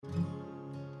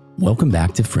Welcome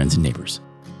back to Friends and Neighbors.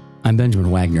 I'm Benjamin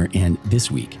Wagner, and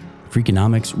this week,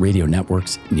 Freakonomics Radio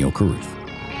Network's Neil Carruth.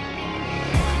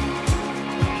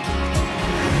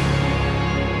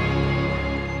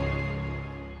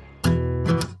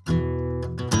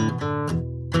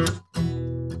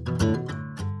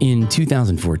 In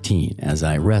 2014, as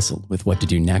I wrestled with what to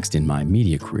do next in my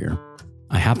media career,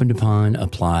 I happened upon,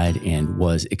 applied, and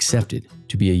was accepted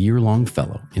to be a year-long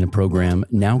fellow in a program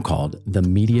now called the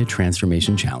Media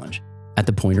Transformation Challenge at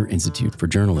the Poynter Institute for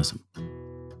Journalism.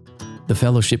 The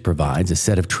fellowship provides a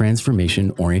set of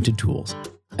transformation-oriented tools,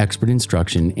 expert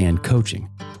instruction, and coaching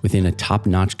within a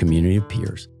top-notch community of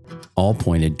peers, all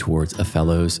pointed towards a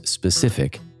fellow's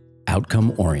specific,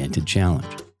 outcome-oriented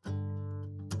challenge.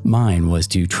 Mine was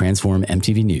to transform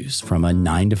MTV News from a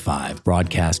 9-to-5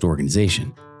 broadcast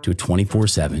organization to a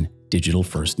 24/7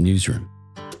 digital-first newsroom.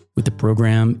 With the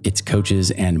program, its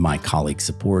coaches, and my colleagues'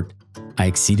 support, I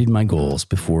exceeded my goals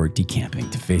before decamping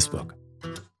to Facebook.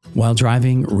 While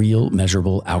driving real,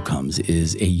 measurable outcomes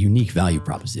is a unique value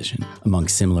proposition among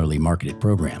similarly marketed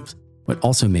programs, what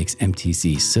also makes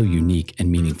MTC so unique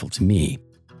and meaningful to me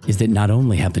is that not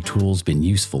only have the tools been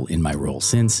useful in my role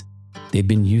since, they've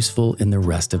been useful in the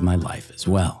rest of my life as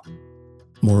well.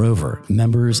 Moreover,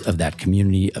 members of that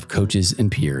community of coaches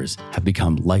and peers have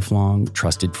become lifelong,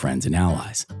 trusted friends and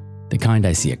allies. The kind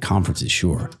I see at conferences,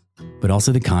 sure, but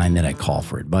also the kind that I call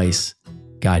for advice,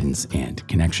 guidance, and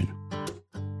connection.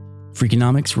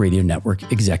 Freakonomics Radio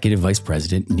Network Executive Vice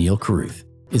President Neil Carruth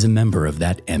is a member of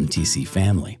that MTC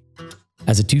family.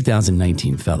 As a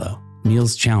 2019 fellow,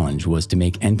 Neil's challenge was to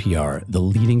make NPR the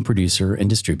leading producer and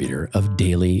distributor of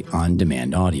daily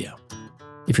on-demand audio.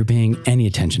 If you're paying any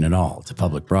attention at all to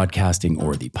public broadcasting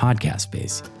or the podcast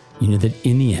space, you know that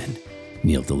in the end,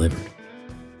 Neil delivered.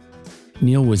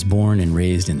 Neil was born and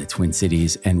raised in the Twin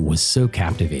Cities and was so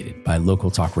captivated by local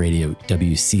talk radio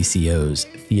WCCO's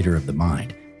Theater of the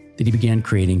Mind that he began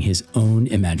creating his own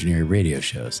imaginary radio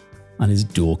shows on his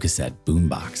dual cassette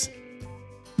boombox.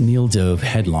 Neil dove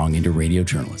headlong into radio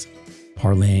journalism,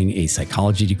 parlaying a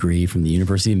psychology degree from the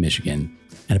University of Michigan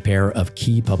and a pair of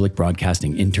key public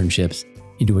broadcasting internships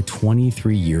into a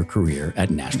 23-year career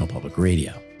at National Public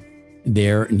Radio.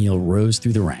 There, Neil rose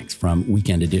through the ranks from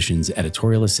Weekend Edition's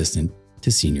editorial assistant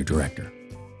to senior director.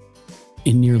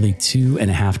 In nearly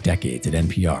 2.5 decades at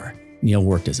NPR, Neil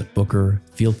worked as a booker,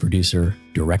 field producer,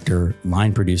 director,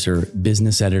 line producer,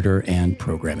 business editor, and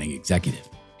programming executive.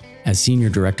 As senior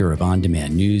director of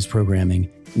on-demand news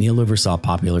programming, Neil oversaw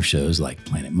popular shows like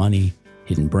Planet Money,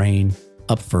 Hidden Brain,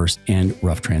 Up First, and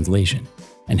Rough Translation,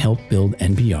 and helped build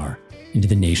NPR into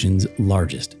the nation's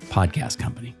largest podcast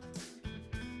company.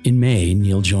 In May,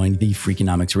 Neil joined the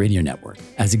Freakonomics Radio Network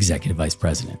as executive vice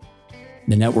president.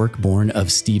 The network, born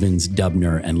of Stevens,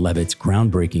 Dubner, and Levitt's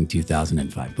groundbreaking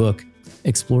 2005 book,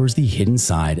 explores the hidden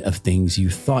side of things you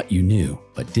thought you knew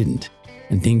but didn't,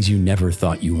 and things you never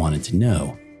thought you wanted to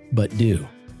know but do.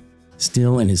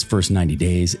 Still in his first 90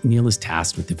 days, Neil is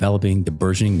tasked with developing the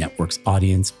burgeoning network's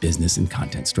audience, business, and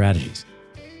content strategies.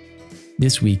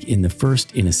 This week, in the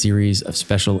first in a series of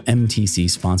special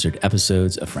MTC-sponsored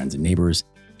episodes of Friends and Neighbors,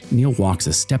 Neil walks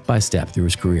us step-by-step through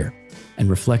his career and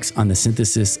reflects on the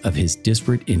synthesis of his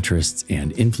disparate interests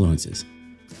and influences: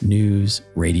 news,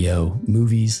 radio,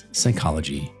 movies,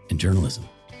 psychology, and journalism.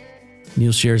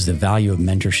 Neil shares the value of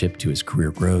mentorship to his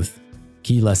career growth,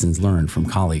 key lessons learned from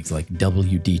colleagues like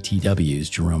WDTW's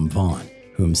Jerome Vaughn,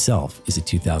 who himself is a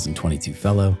 2022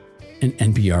 fellow, and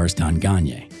NPR's Don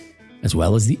Gagné, as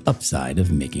well as the upside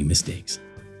of making mistakes.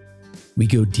 We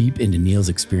go deep into Neil's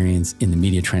experience in the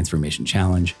Media Transformation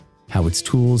Challenge, how its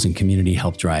tools and community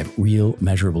help drive real,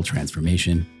 measurable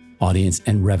transformation, audience,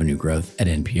 and revenue growth at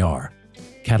NPR,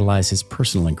 catalyze his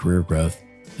personal and career growth,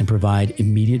 and provide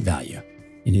immediate value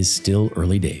in his still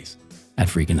early days at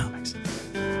Freakonomics.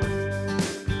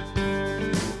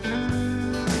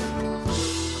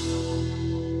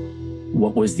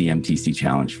 What was the MTC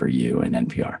challenge for you and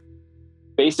NPR?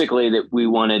 Basically, that we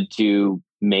wanted to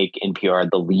make NPR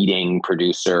the leading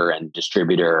producer and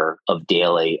distributor of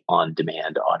daily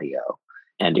on-demand audio,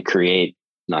 and to create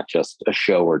not just a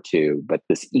show or two, but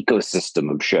this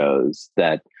ecosystem of shows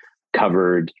that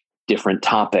covered different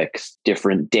topics,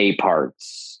 different day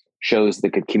parts, shows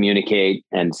that could communicate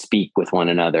and speak with one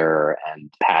another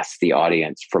and pass the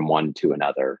audience from one to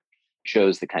another,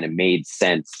 shows that kind of made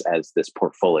sense as this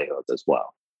portfolio as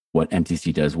well. What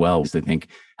MTC does well is, I think,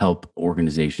 help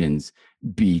organizations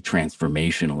be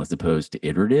transformational as opposed to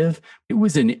iterative. It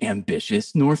was an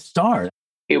ambitious North Star.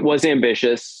 It was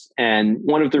ambitious. And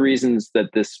one of the reasons that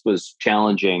this was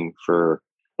challenging for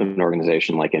an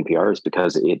organization like NPR is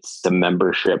because it's a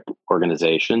membership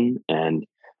organization. And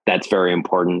That's very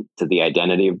important to the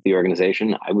identity of the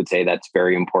organization. I would say that's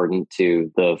very important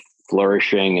to the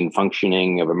flourishing and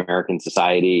functioning of American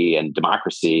society and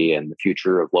democracy and the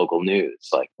future of local news.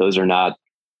 Like, those are not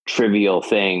trivial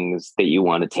things that you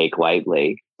want to take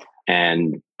lightly.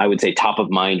 And I would say top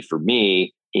of mind for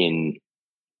me in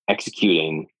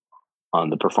executing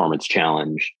on the performance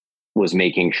challenge was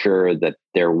making sure that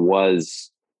there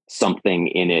was something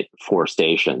in it for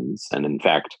stations. And in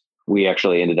fact, we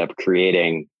actually ended up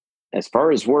creating, as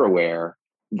far as we're aware,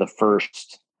 the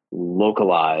first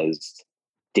localized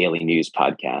daily news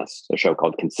podcast, a show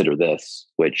called Consider This,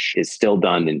 which is still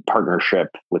done in partnership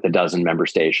with a dozen member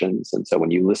stations. And so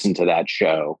when you listen to that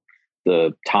show,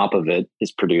 the top of it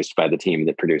is produced by the team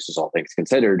that produces All Things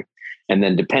Considered. And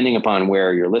then depending upon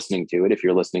where you're listening to it, if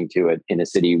you're listening to it in a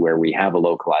city where we have a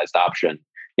localized option,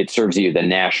 it serves you the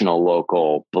national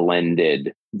local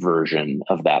blended version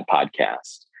of that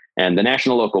podcast. And the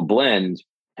national local blend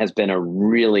has been a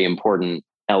really important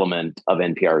element of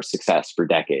NPR's success for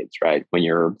decades, right? When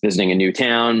you're visiting a new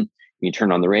town, you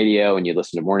turn on the radio and you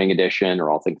listen to Morning Edition or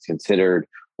All Things Considered,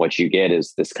 what you get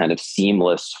is this kind of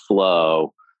seamless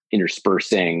flow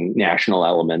interspersing national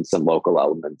elements and local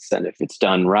elements. And if it's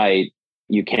done right,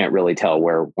 you can't really tell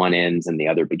where one ends and the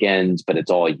other begins, but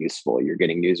it's all useful. You're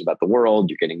getting news about the world,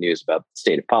 you're getting news about the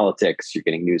state of politics, you're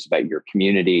getting news about your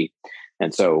community.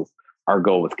 And so our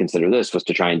goal with Consider This was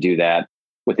to try and do that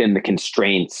within the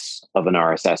constraints of an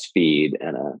RSS feed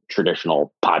and a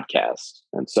traditional podcast.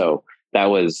 And so that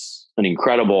was an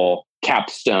incredible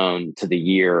capstone to the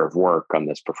year of work on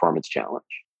this performance challenge.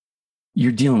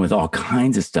 You're dealing with all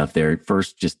kinds of stuff there.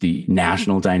 First, just the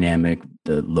national dynamic,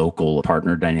 the local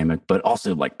partner dynamic, but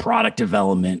also like product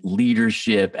development,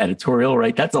 leadership, editorial,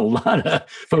 right? That's a lot of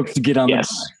folks to get on. Yes.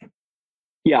 The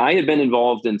Yeah, I had been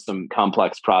involved in some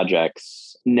complex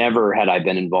projects. Never had I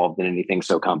been involved in anything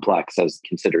so complex as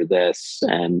Consider This.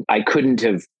 And I couldn't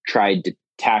have tried to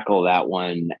tackle that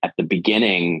one at the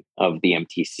beginning of the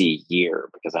MTC year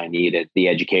because I needed the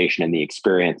education and the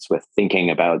experience with thinking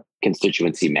about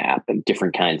constituency map and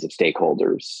different kinds of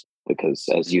stakeholders. Because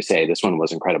as you say, this one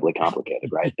was incredibly complicated,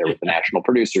 right? There were the national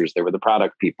producers, there were the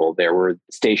product people, there were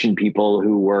station people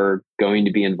who were going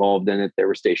to be involved in it, there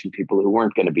were station people who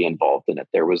weren't going to be involved in it,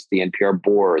 there was the NPR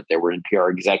board, there were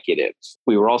NPR executives.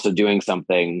 We were also doing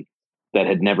something that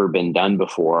had never been done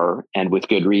before, and with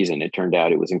good reason. It turned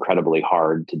out it was incredibly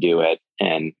hard to do it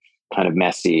and kind of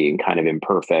messy and kind of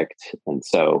imperfect. And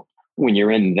so when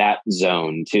you're in that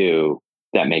zone too,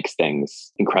 that makes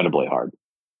things incredibly hard.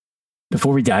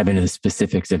 Before we dive into the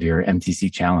specifics of your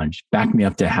MTC challenge, back me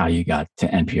up to how you got to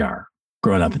NPR,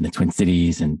 growing up in the Twin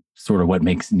Cities and sort of what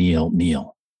makes Neil,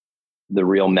 Neil. The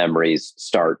real memories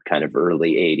start kind of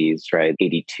early 80s, right?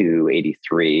 82,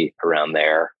 83, around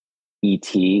there.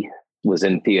 E.T. was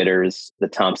in theaters. The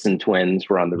Thompson Twins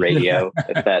were on the radio,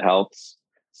 if that helps.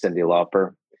 Cyndi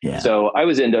Lauper. Yeah. So I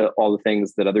was into all the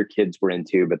things that other kids were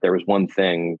into, but there was one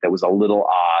thing that was a little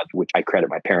odd, which I credit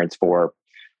my parents for,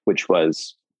 which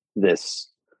was this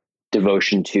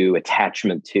devotion to,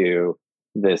 attachment to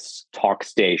this talk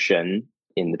station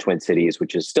in the Twin Cities,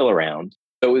 which is still around.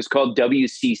 So it was called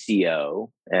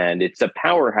WCCO, and it's a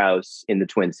powerhouse in the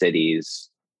Twin Cities.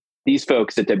 These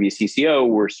folks at WCCO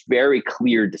were very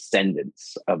clear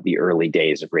descendants of the early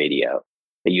days of radio.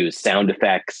 They used sound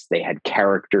effects, they had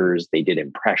characters, they did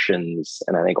impressions,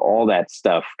 and I think all that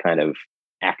stuff kind of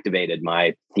activated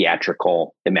my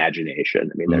theatrical imagination.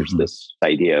 I mean, there's this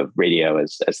idea of radio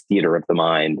as theater of the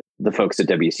mind. The folks at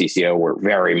WCCO were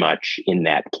very much in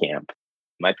that camp.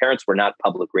 My parents were not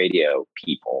public radio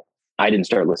people. I didn't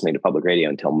start listening to public radio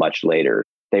until much later.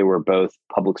 They were both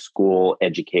public school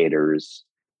educators,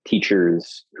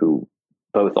 teachers who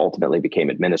both ultimately became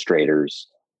administrators,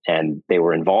 and they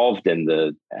were involved in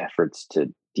the efforts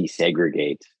to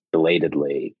desegregate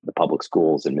belatedly the public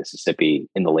schools in Mississippi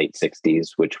in the late 60s,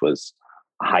 which was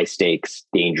a high stakes,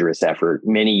 dangerous effort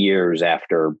many years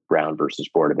after Brown versus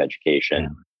Board of Education. Yeah.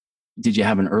 Did you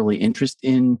have an early interest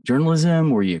in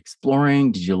journalism? Were you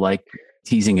exploring? Did you like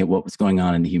teasing at what was going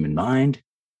on in the human mind?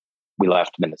 We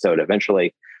left Minnesota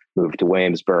eventually, moved to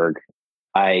Williamsburg.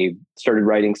 I started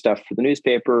writing stuff for the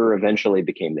newspaper, eventually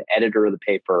became the editor of the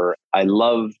paper. I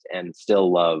loved and still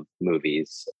love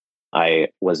movies. I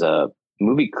was a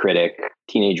movie critic,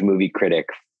 teenage movie critic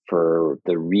for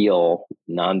the real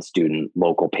non-student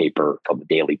local paper called the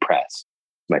Daily Press.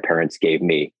 My parents gave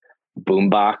me a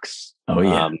boombox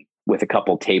with a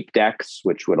couple tape decks,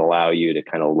 which would allow you to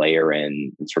kind of layer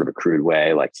in sort of a crude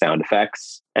way, like sound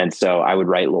effects. And so I would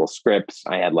write little scripts.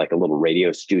 I had like a little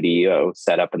radio studio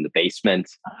set up in the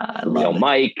basement, a real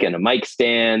mic and a mic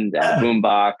stand and a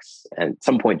boombox. And at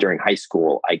some point during high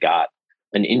school, I got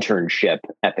an internship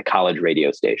at the college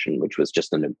radio station, which was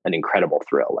just an incredible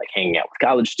thrill, like hanging out with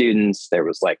college students. There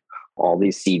was like all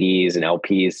these CDs and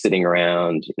LPs sitting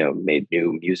around, made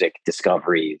new music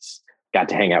discoveries, got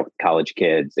to hang out with college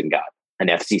kids and got an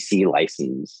FCC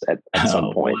license at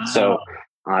some point. Wow. So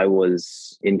I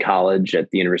was in college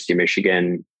at the University of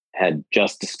Michigan, had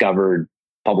just discovered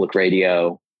public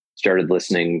radio, started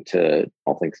listening to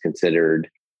All Things Considered,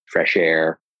 Fresh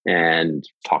Air, and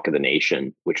Talk of the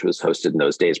Nation, which was hosted in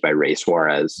those days by Ray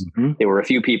Suarez. Mm-hmm. There were a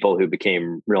few people who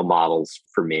became real models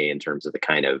for me in terms of the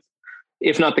kind of,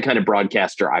 if not the kind of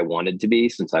broadcaster I wanted to be,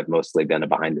 since I've mostly been a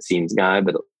behind the scenes guy,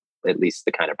 but at least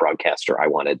the kind of broadcaster I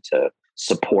wanted to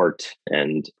support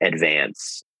and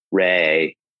advance.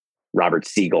 Ray, Robert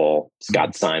Siegel,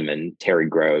 Scott Simon, Terry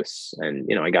Gross. And,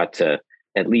 I got to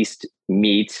at least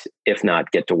meet, if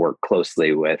not get to work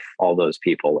closely with all those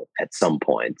people at some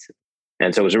point.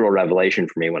 And so it was a real revelation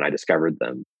for me when I discovered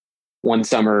them. One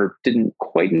summer, didn't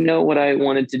quite know what I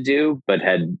wanted to do, but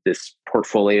had this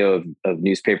portfolio of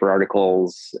newspaper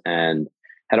articles and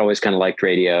had always kind of liked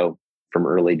radio from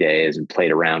early days and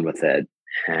played around with it.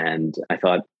 And I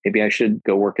thought maybe I should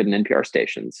go work at an NPR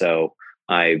station. So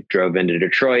I drove into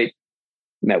Detroit,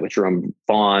 met with Jerome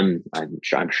Vaughn. I'm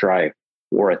sure I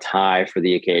wore a tie for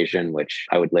the occasion, which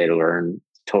I would later learn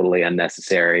totally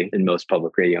unnecessary in most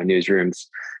public radio newsrooms.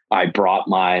 I brought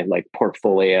my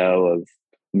portfolio of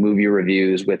movie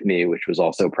reviews with me, which was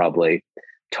also probably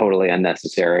totally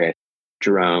unnecessary.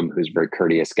 Jerome, who's a very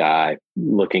courteous guy,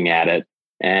 looking at it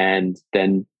and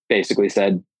then basically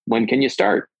said, "When can you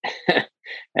start?"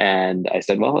 And I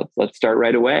said, "Well, let's start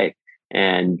right away."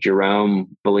 And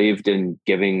Jerome believed in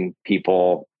giving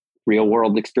people real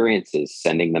world experiences,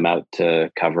 sending them out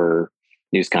to cover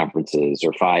news conferences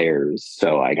or fires.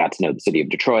 So I got to know the city of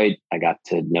Detroit. I got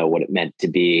to know what it meant to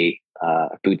be a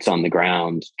boots on the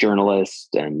ground journalist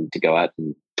and to go out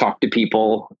and talk to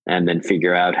people and then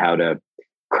figure out how to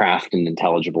craft an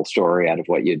intelligible story out of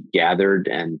what you'd gathered.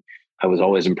 And I was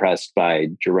always impressed by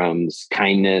Jerome's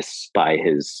kindness, by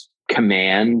his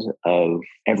command of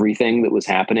everything that was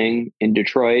happening in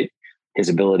Detroit, his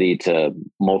ability to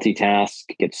multitask,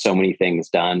 get so many things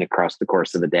done across the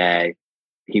course of the day.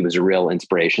 He was a real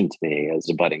inspiration to me as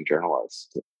a budding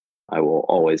journalist. I will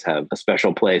always have a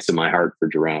special place in my heart for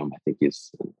Jerome. I think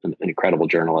he's an incredible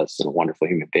journalist and a wonderful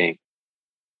human being.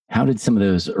 How did some of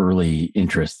those early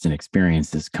interests and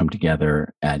experiences come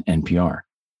together at NPR?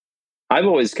 I've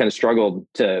always kind of struggled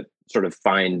to sort of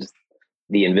find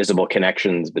the invisible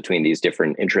connections between these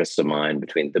different interests of mine,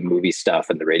 between the movie stuff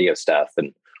and the radio stuff.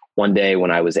 And one day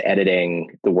when I was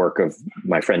editing the work of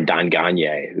my friend Don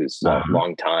Gagne, who's a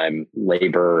longtime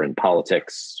labor and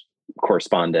politics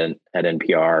correspondent at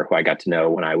NPR, who I got to know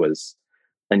when I was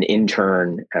an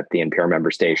intern at the NPR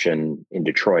member station in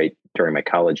Detroit during my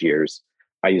college years.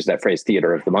 I used that phrase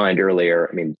theater of the mind earlier.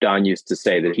 I mean, Don used to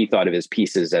say that he thought of his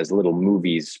pieces as little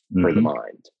movies for the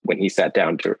mind. When he sat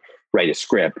down to write a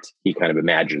script, he kind of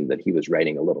imagined that he was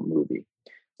writing a little movie.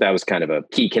 That was kind of a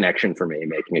key connection for me,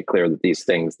 making it clear that these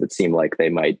things that seem like they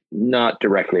might not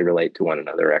directly relate to one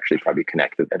another actually probably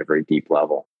connected at a very deep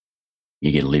level.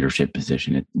 You get a leadership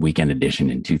position at Weekend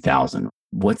Edition in 2000.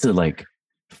 What's the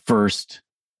first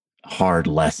hard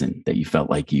lesson that you felt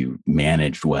like you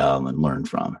managed well and learned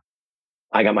from?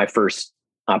 I got my first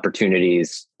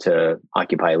opportunities to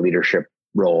occupy a leadership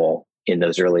role in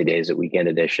those early days at Weekend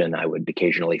Edition. I would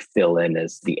occasionally fill in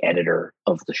as the editor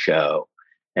of the show.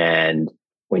 And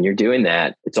when you're doing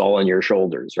that, it's all on your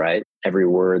shoulders, right? Every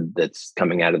word that's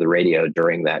coming out of the radio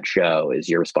during that show is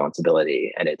your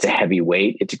responsibility. And it's a heavy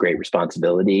weight. It's a great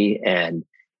responsibility. And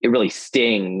it really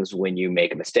stings when you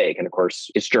make a mistake. And of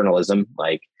course, it's journalism.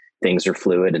 Things are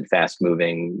fluid and fast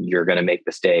moving. You're going to make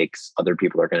mistakes. Other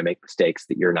people are going to make mistakes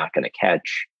that you're not going to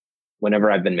catch. Whenever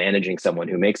I've been managing someone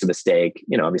who makes a mistake,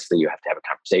 obviously you have to have a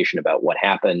conversation about what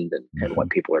happened and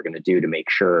what people are going to do to make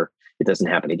sure it doesn't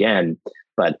happen again.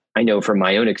 But I know from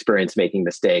my own experience making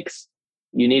mistakes,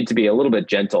 you need to be a little bit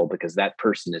gentle because that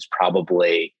person is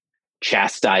probably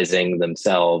chastising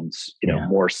themselves,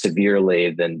 more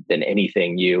severely than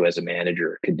anything you as a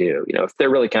manager could do. If they're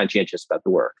really conscientious about the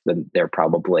work, then they're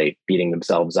probably beating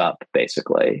themselves up,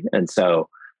 basically. And so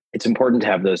it's important to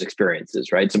have those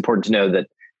experiences, right? It's important to know that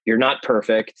you're not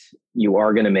perfect. You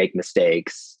are going to make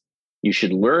mistakes. You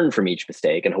should learn from each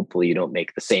mistake, and hopefully you don't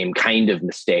make the same kind of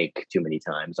mistake too many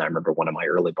times. I remember one of my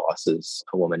early bosses,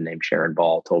 a woman named Sharon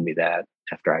Ball, told me that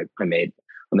after I made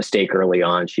a mistake early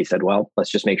on. She said, "Well, let's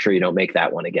just make sure you don't make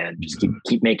that one again. Just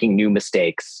keep making new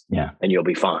mistakes, and you'll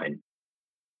be fine."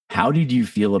 How did you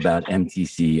feel about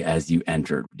MTC as you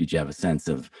entered? Did you have a sense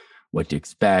of what to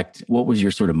expect. What was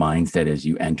your sort of mindset as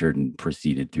you entered and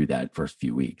proceeded through that first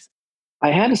few weeks?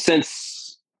 I had a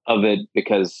sense of it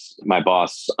because my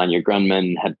boss, Anya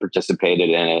Grundmann, had participated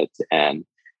in it and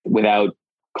without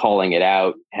calling it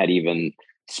out, had even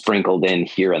sprinkled in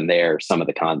here and there some of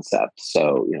the concepts.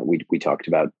 So, we talked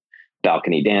about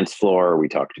balcony dance floor. We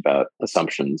talked about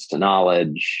assumptions to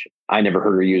knowledge. I never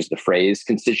heard her use the phrase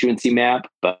constituency map,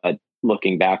 but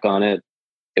looking back on it,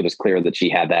 it was clear that she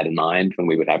had that in mind when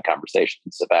we would have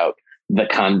conversations about the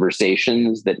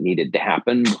conversations that needed to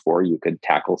happen before you could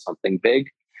tackle something big.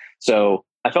 So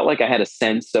I felt like I had a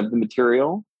sense of the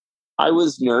material. I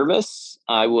was nervous.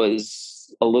 I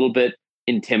was a little bit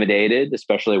intimidated,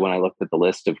 especially when I looked at the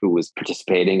list of who was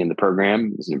participating in the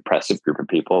program. It was an impressive group of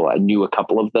people. I knew a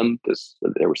couple of them because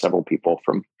there were several people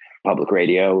from public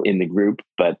radio in the group,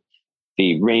 but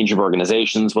the range of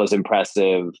organizations was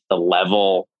impressive. The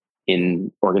level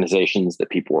in organizations that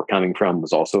people were coming from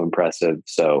was also impressive.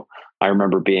 So I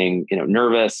remember being,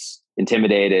 nervous,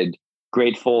 intimidated,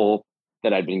 grateful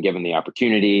that I'd been given the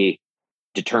opportunity,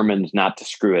 determined not to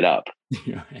screw it up.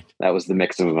 Right. That was the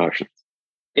mix of emotions.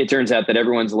 It turns out that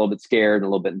everyone's a little bit scared and a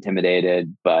little bit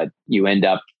intimidated, but you end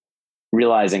up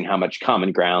realizing how much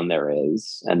common ground there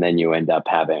is. And then you end up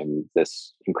having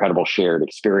this incredible shared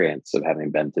experience of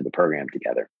having been through the program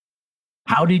together.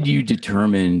 How did you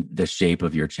determine the shape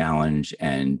of your challenge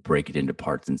and break it into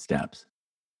parts and steps?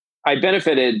 I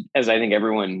benefited, as I think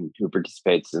everyone who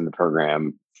participates in the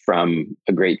program, from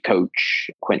a great coach,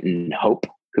 Quentin Hope,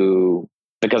 who,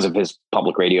 because of his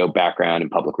public radio background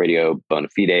and public radio bona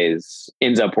fides,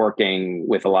 ends up working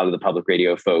with a lot of the public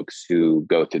radio folks who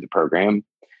go through the program.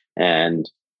 And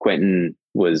Quentin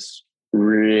was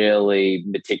really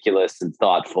meticulous and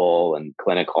thoughtful and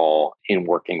clinical in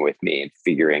working with me and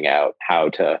figuring out how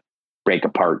to break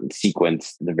apart and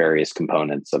sequence the various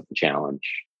components of the challenge.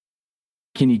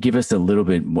 Can you give us a little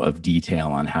bit of detail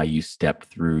on how you stepped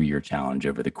through your challenge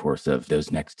over the course of those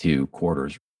next 2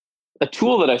 quarters? A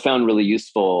tool that I found really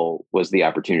useful was the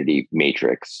opportunity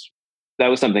matrix. That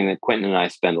was something that Quentin and I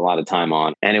spent a lot of time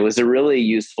on. And it was a really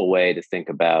useful way to think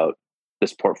about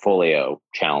this portfolio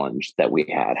challenge that we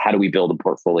had. How do we build a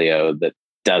portfolio that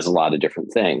does a lot of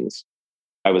different things?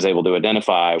 I was able to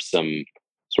identify some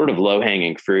sort of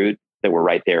low-hanging fruit that were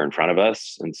right there in front of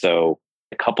us. And so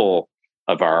a couple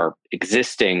of our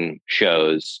existing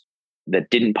shows that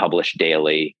didn't publish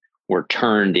daily were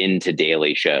turned into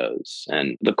daily shows.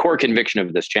 And the core conviction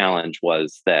of this challenge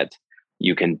was that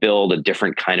you can build a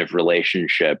different kind of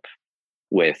relationship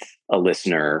with a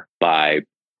listener by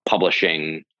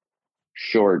publishing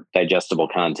short, digestible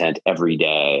content every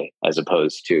day, as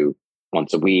opposed to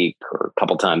once a week or a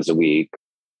couple times a week.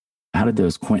 How did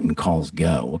those Quentin calls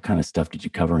go? What kind of stuff did you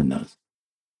cover in those?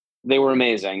 They were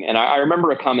amazing. And I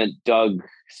remember a comment Doug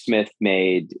Smith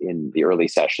made in the early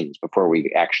sessions before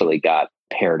we actually got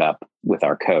paired up with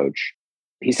our coach.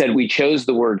 He said, "We chose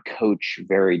the word coach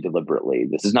very deliberately.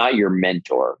 This is not your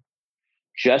mentor.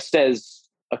 Just as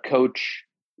a coach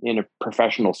in a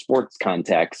professional sports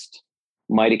context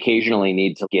might occasionally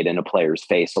need to get in a player's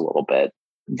face a little bit,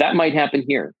 that might happen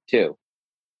here too."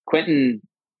 Quentin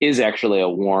is actually a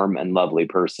warm and lovely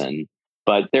person,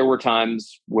 but there were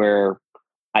times where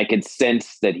I could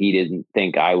sense that he didn't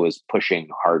think I was pushing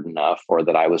hard enough or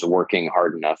that I was working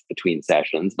hard enough between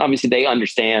sessions. And obviously, they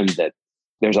understand that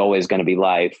there's always going to be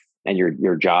life, and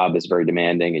your job is very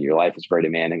demanding and your life is very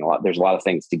demanding. There's a lot of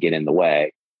things to get in the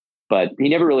way, but he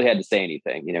never really had to say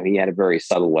anything. He had a very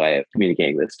subtle way of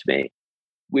communicating this to me.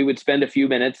 We would spend a few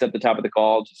minutes at the top of the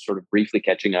call, just sort of briefly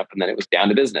catching up, and then it was down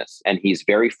to business. And he's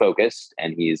very focused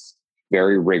and he's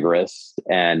very rigorous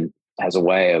and has a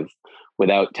way of,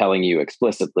 without telling you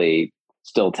explicitly,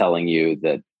 still telling you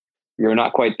that you're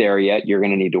not quite there yet. You're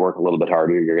going to need to work a little bit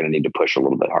harder. You're going to need to push a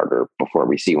little bit harder before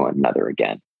we see one another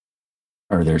again.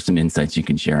 Are there some insights you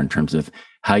can share in terms of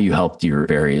how you helped your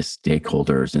various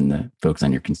stakeholders and the folks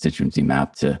on your constituency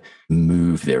map to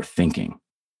move their thinking?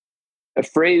 A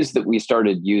phrase that we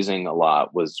started using a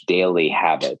lot was daily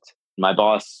habit. My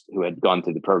boss, who had gone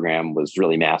through the program, was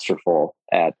really masterful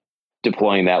at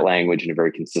deploying that language in a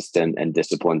very consistent and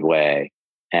disciplined way.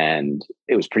 And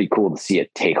it was pretty cool to see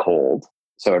it take hold.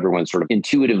 So everyone sort of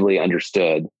intuitively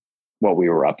understood what we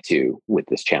were up to with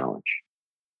this challenge.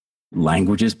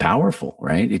 Language is powerful,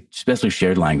 right? Especially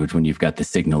shared language when you've got the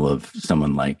signal of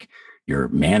someone like your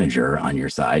manager on your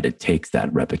side. It takes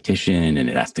that repetition and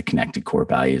it has to connect to core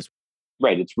values.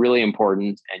 Right. It's really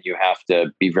important and you have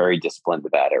to be very disciplined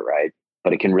about it, right?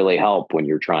 But it can really help when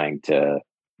you're trying to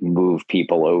move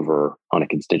people over on a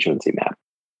constituency map.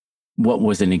 What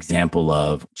was an example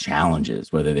of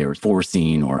challenges, whether they were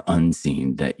foreseen or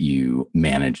unseen, that you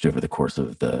managed over the course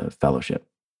of the fellowship?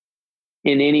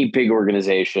 In any big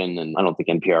organization, and I don't think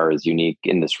NPR is unique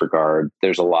in this regard,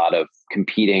 there's a lot of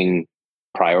competing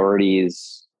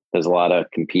priorities. There's a lot of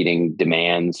competing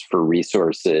demands for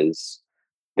resources.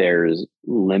 There's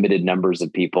limited numbers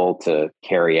of people to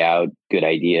carry out good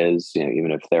ideas,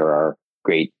 even if there are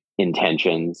great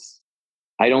intentions.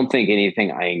 I don't think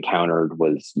anything I encountered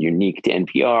was unique to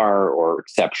NPR or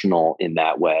exceptional in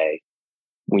that way.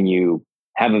 When you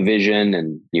have a vision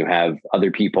and you have other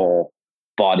people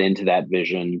bought into that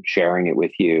vision, sharing it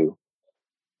with you,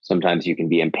 sometimes you can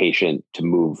be impatient to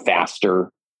move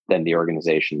faster than the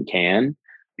organization can.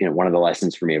 One of the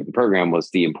lessons for me of the program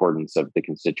was the importance of the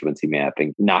constituency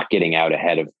mapping, not getting out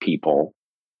ahead of people.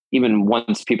 Even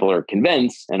once people are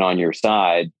convinced and on your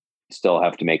side, you still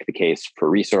have to make the case for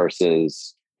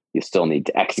resources. You still need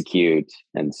to execute.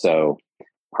 And so,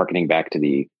 harkening back to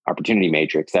the opportunity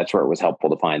matrix, that's where it was helpful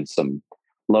to find some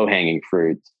low-hanging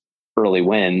fruit, early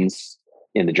wins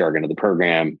in the jargon of the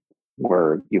program,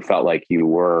 where you felt like you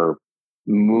were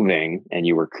moving and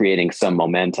you were creating some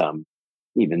momentum,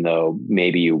 even though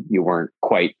maybe you weren't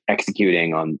quite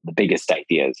executing on the biggest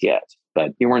ideas yet,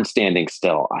 but you weren't standing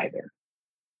still either.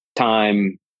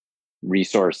 Time,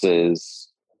 resources,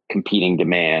 competing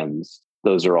demands,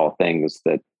 those are all things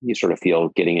that you sort of feel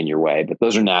getting in your way, but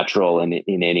those are natural in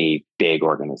any big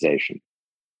organization.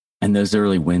 And those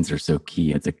early wins are so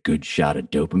key. It's a good shot of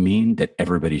dopamine that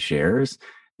everybody shares,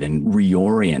 then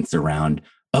reorients around,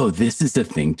 oh, this is a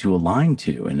thing to align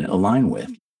to and align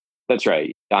with. That's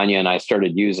right. Anya and I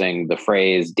started using the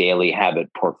phrase daily habit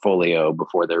portfolio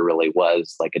before there really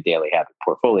was like a daily habit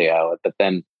portfolio. But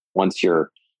then once you're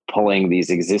pulling these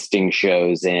existing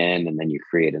shows in and then you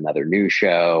create another new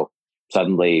show,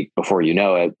 suddenly before you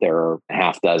know it, there are a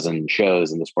half dozen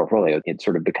shows in this portfolio. It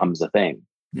sort of becomes a thing.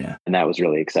 Yeah. And that was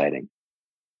really exciting.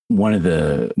 One of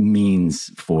the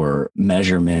means for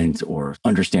measurement or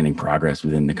understanding progress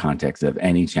within the context of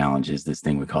any challenge is this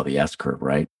thing we call the S curve,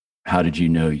 right? How did you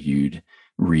know you'd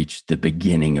reach the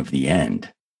beginning of the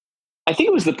end? I think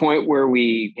it was the point where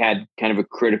we had kind of a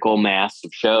critical mass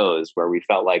of shows where we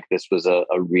felt like this was a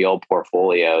real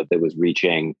portfolio that was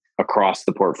reaching across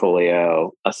the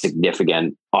portfolio a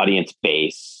significant audience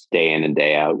base day in and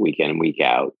day out, week in and week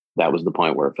out. That was the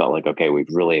point where it felt like, okay, we've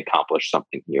really accomplished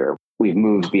something here. We've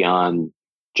moved beyond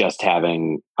just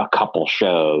having a couple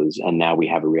shows, and now we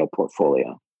have a real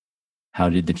portfolio. How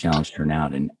did the challenge turn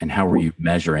out, and how were you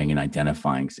measuring and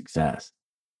identifying success?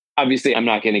 Obviously, I'm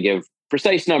not going to give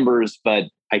precise numbers, but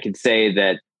I can say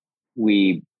that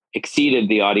we exceeded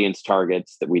the audience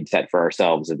targets that we'd set for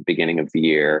ourselves at the beginning of the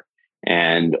year.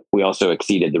 And we also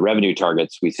exceeded the revenue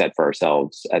targets we set for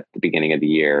ourselves at the beginning of the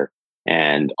year.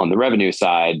 And on the revenue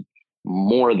side,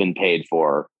 more than paid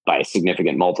for by a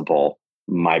significant multiple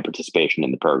my participation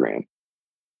in the program.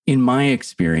 In my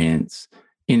experience,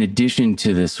 in addition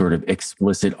to this sort of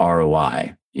explicit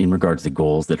ROI in regards to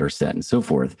goals that are set and so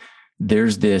forth,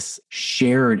 there's this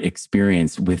shared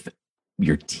experience with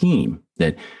your team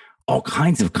that all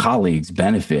kinds of colleagues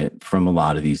benefit from a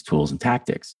lot of these tools and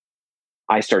tactics.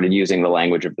 I started using the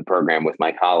language of the program with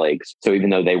my colleagues. So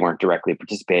even though they weren't directly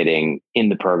participating in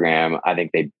the program, I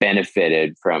think they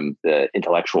benefited from the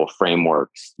intellectual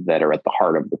frameworks that are at the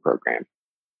heart of the program.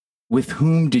 With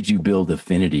whom did you build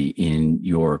affinity in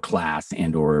your class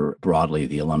and or broadly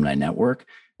the alumni network?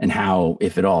 And how,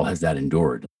 if at all, has that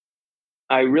endured?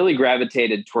 I really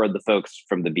gravitated toward the folks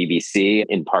from the BBC,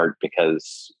 in part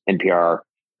because NPR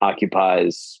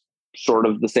occupies sort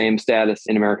of the same status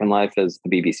in American life as the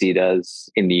BBC does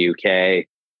in the UK.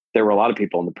 There were a lot of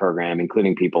people in the program,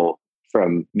 including people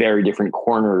from very different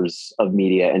corners of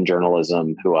media and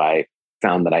journalism who I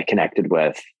found that I connected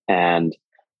with. And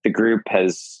the group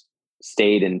has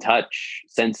stayed in touch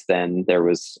since then. There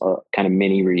was a kind of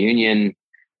mini reunion.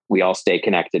 We all stay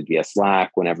connected via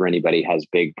Slack. Whenever anybody has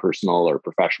big personal or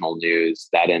professional news,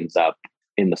 that ends up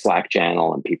in the Slack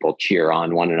channel and people cheer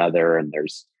on one another. And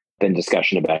there's been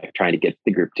discussion about trying to get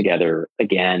the group together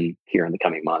again here in the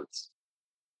coming months.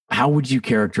 How would you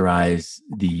characterize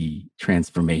the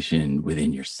transformation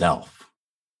within yourself?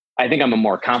 I think I'm a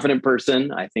more confident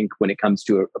person. I think when it comes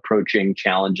to approaching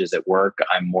challenges at work,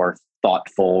 I'm more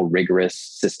thoughtful, rigorous,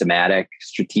 systematic,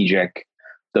 strategic.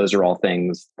 Those are all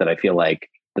things that I feel like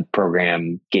the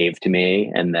program gave to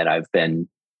me and that I've been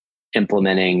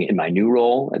implementing in my new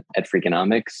role at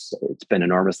Freakonomics. It's been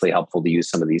enormously helpful to use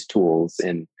some of these tools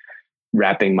in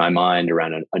wrapping my mind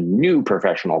around a new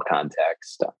professional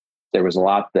context. There was a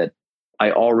lot that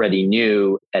I already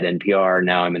knew at NPR.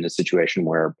 Now I'm in a situation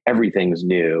where everything's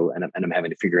new and I'm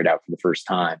having to figure it out for the first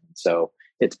time. So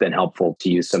it's been helpful to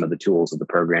use some of the tools of the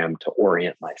program to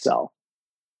orient myself.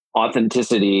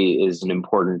 Authenticity is an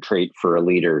important trait for a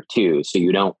leader too. So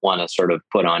you don't want to sort of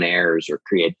put on airs or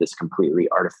create this completely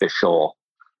artificial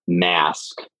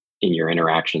mask in your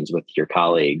interactions with your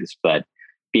colleagues. But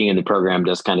being in the program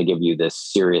does kind of give you this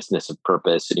seriousness of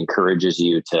purpose. It encourages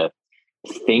you to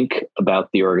think about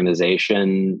the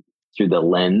organization through the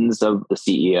lens of the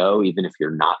CEO, even if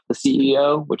you're not the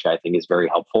CEO, which I think is very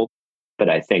helpful. But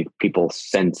I think people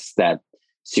sense that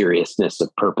seriousness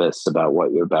of purpose about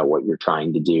what you're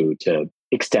trying to do to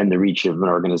extend the reach of an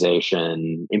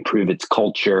organization, improve its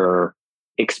culture,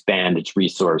 expand its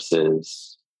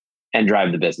resources, and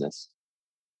drive the business.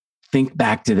 Think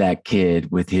back to that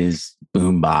kid with his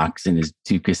boombox and his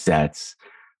 2 cassettes.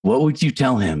 What would you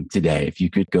tell him today if you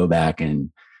could go back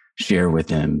and share with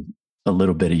him a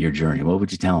little bit of your journey? What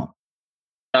would you tell him?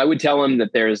 I would tell him that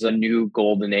there's a new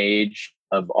golden age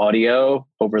of audio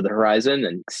over the horizon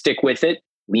and stick with it.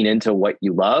 Lean into what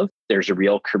you love. There's a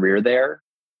real career there.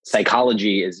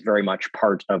 Psychology is very much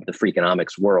part of the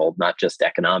Freakonomics world, not just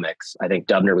economics. I think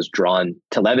Dubner was drawn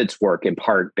to Levitt's work in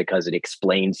part because it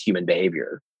explains human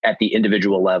behavior at the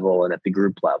individual level and at the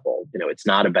group level. It's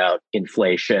not about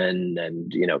inflation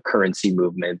and, currency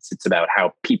movements. It's about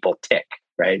how people tick,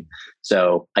 right?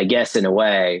 So I guess in a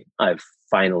way, I've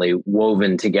finally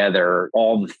woven together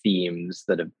all the themes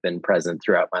that have been present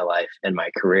throughout my life and my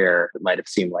career that might have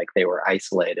seemed like they were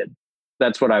isolated.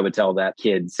 That's what I would tell that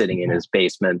kid sitting in his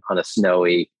basement on a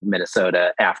snowy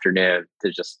Minnesota afternoon,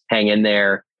 to just hang in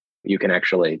there. You can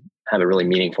actually have a really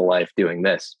meaningful life doing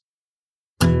this.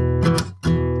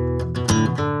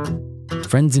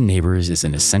 Friends and Neighbors is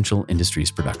an Essential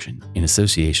Industries production in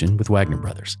association with Wagner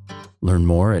Brothers. Learn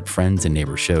more at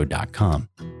friendsandneighborshow.com.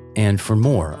 And for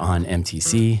more on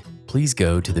MTC, please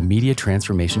go to the Media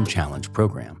Transformation Challenge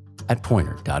program at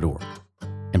pointer.org.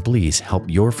 And please help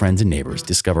your friends and neighbors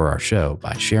discover our show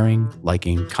by sharing,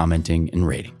 liking, commenting, and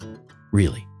rating.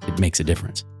 Really, it makes a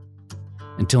difference.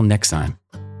 Until next time,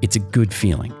 it's a good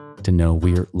feeling to know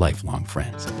we're lifelong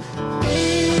friends.